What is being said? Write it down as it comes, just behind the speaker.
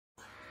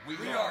We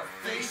are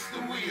Face the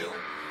Wheel.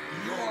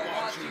 You are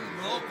watching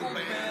local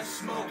band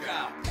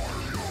Smokeout.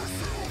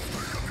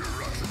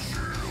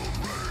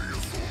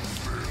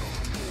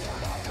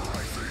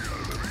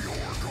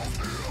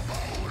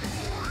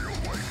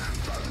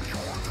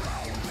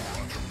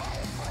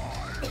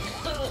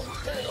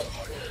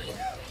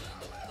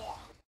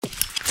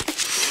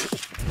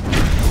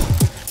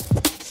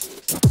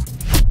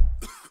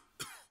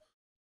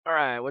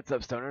 Alright, what's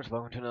up, stoners?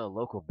 Welcome to another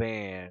local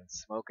band,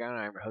 Smokeout.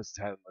 I'm your host,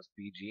 Tyler Most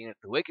BG, and at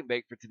the Wake and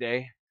Bake for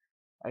today,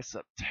 I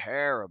slept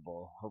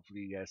terrible. Hopefully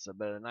you guys slept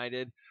better than I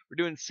did.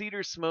 We're doing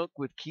Cedarsmoke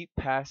with Keep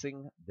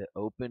Passing the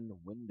Open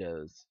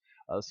Windows.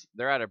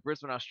 They're out of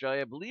Brisbane,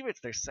 Australia. I believe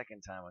it's their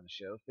second time on the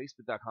show.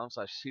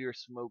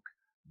 Facebook.com/Cedarsmoke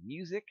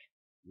Music,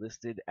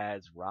 listed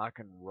as rock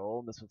and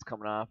roll. This one's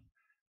coming off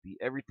the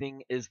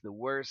Everything Is the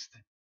Worst.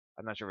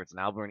 I'm not sure if it's an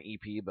album or an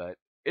EP, but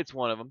it's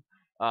one of them.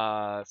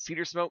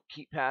 Cedarsmoke,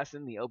 Keep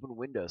Passing the Open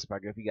Windows.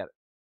 Spark if you got it.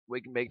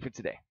 Wake and Bake for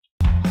today.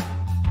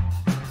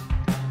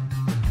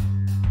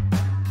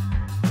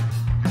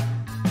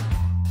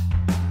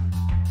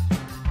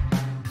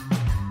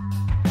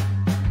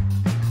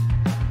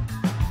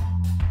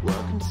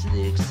 Welcome to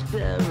the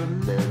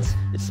experiment.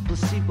 It's a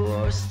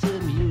placebo or a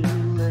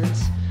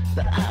stimulant,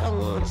 but I don't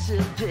want to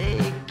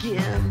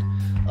begin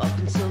up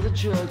until the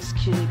drugs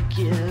kick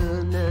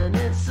in. And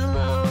it's a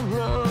long,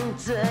 long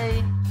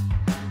day.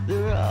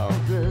 They're all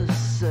the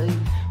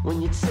same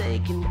when you're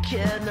taking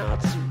care not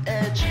to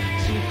edge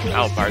too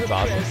close to the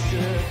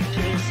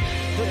precipice.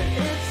 But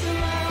it's a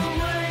long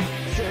way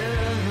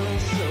down,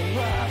 so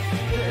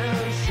I've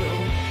been so,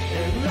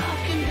 and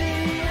life can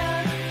be a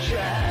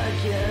drag,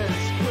 yeah,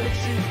 it's quick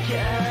to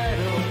get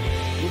on.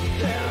 You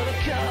found a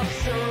cop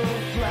so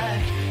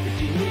black if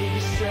you leave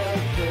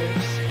yourself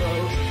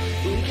exposed.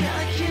 You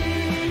gotta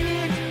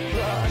keep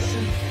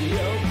crossing the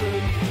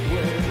open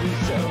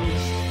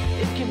windows.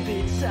 It can be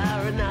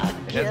tiring, I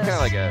guess. It has kind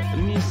of like a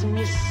amusing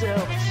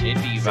yourself to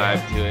indie vibe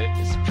to it.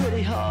 It's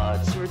pretty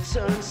hard to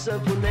return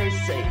stuff when they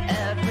say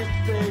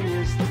everything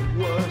is the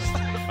worst.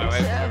 My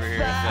wife's over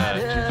here,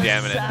 she's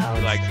jamming it. She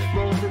likes it.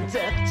 More than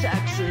death,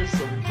 taxes,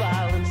 or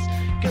violence.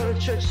 Go to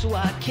church so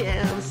I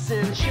can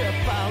sin, share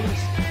violence,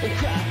 and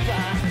cry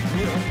by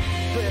run.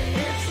 But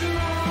it's a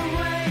long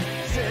way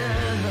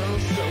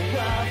down, so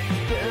I've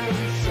been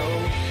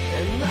told.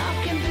 And life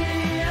can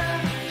be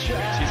a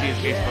drag. She sees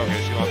me smoking,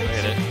 she wants to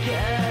hit it.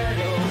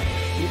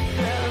 You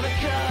found the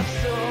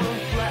cops on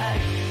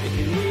flag. If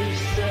you leave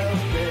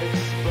yourself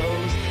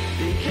exposed,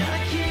 you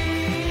gotta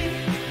keep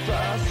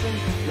passing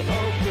the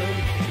open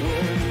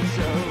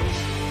windows.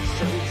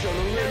 So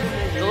don't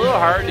eliminate. It's a little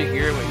hard to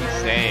hear what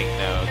he's saying,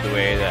 though, the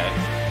way that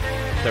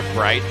the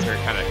brights are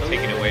kind of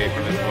taken away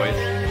from his voice.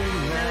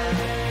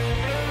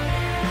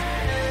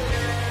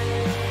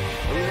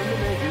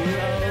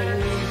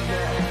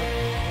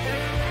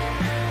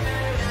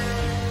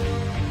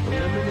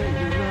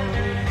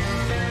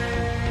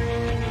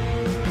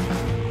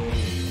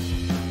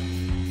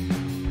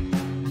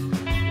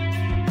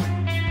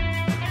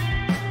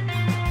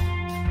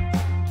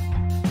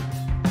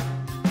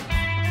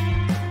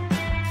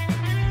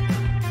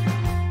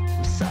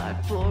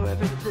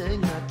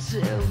 Everything I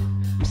do,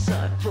 I'm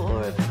sorry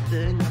for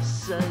everything I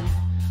say,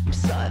 I'm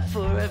sorry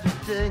for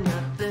everything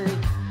I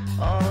think.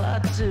 All I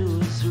do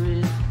is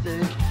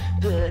rethink.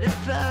 But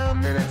if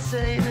I'm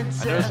entertaining, I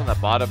noticed on the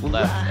bottom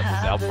left of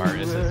this album art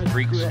it says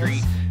Freak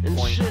Street .20,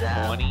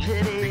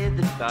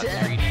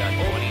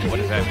 Freak.street.20. What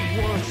does that mean?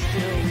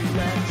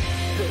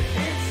 But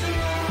it's a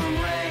long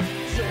way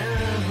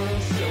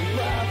down, so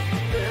I've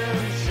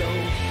been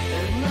told.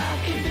 And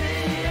life can be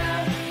a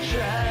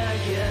drag,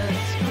 yeah,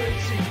 it's quick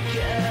to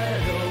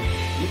get old.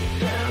 You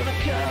found the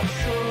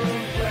cops on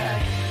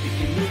black, you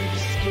can leave your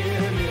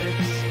skin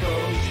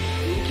exposed.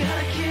 You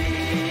gotta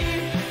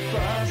keep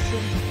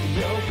passing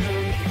the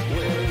open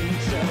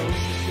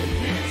windows. And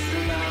it's a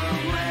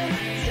long way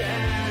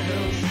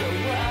down, so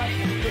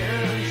I've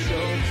been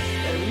told.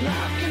 And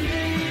life can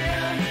be a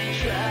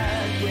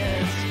drag,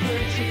 yeah, it's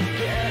quick to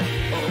get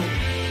old.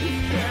 You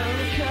found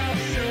the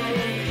cops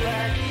on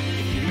black,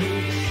 if you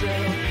leave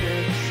yourself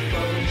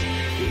exposed.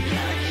 You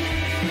gotta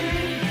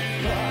keep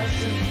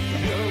passing the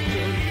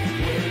open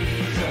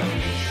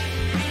windows.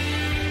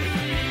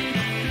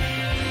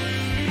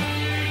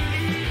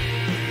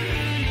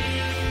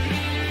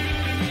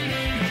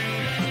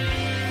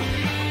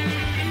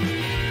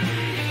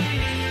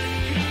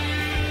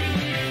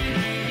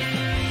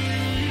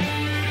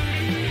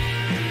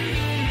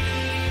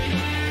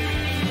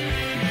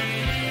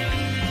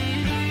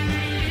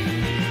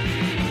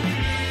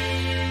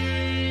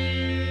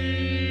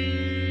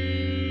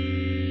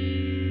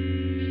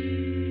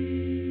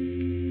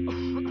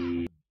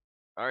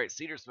 Alright,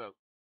 Cedarsmoke.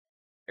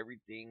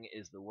 Everything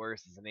Is the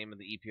Worst is the name of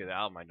the EP of the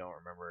album. I don't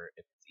remember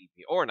if it's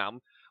EP or an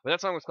album. But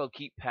that song was called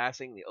Keep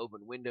Passing the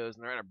Open Windows,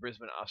 and they're out of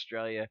Brisbane,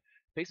 Australia.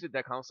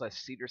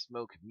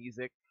 Facebook.com/Cedarsmoke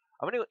Music.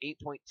 I'm going to go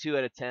 8.2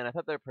 out of 10. I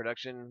thought their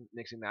production,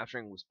 mixing,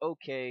 mastering was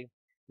okay.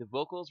 The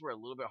vocals were a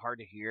little bit hard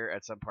to hear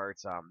at some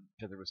parts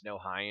because there was no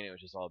high and it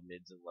was just all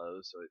mids and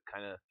lows, so it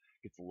kind of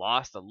gets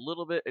lost a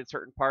little bit in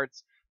certain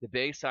parts. The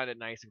bass sounded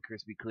nice and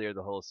crispy clear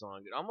the whole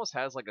song. It almost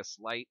has like a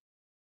slight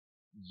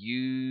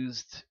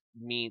used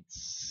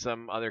meets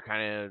some other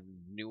kind of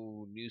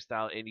new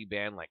style indie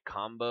band like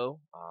combo.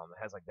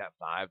 It has like that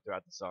vibe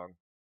throughout the song.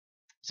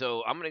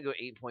 So I'm gonna go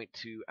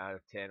 8.2 out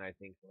of 10. I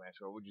think for my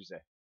score. What'd you say?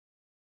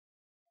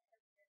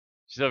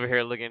 She's over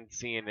here looking,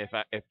 seeing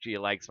if she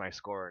likes my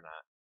score or not.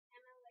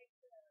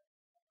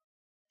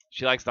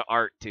 She likes the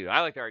art too.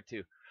 I like the art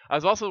too. I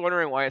was also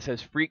wondering why it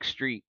says Freak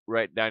Street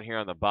right down here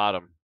on the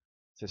bottom.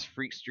 It says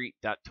Freak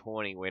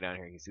Street.20 way down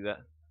here. You see that?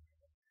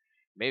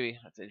 Maybe.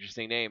 That's an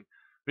interesting name.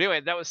 But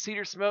anyway, that was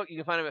Cedarsmoke. You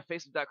can find him at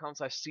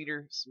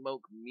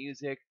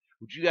facebook.com/CedarSmokeMusic.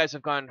 Would you guys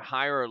have gone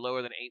higher or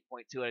lower than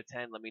 8.2 out of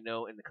 10? Let me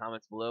know in the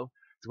comments below.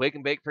 It's Wake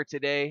and Bake for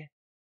today.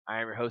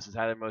 I am your host,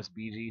 Cedarsmoke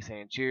BG,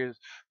 saying cheers,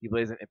 you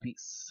blazing, and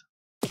peace.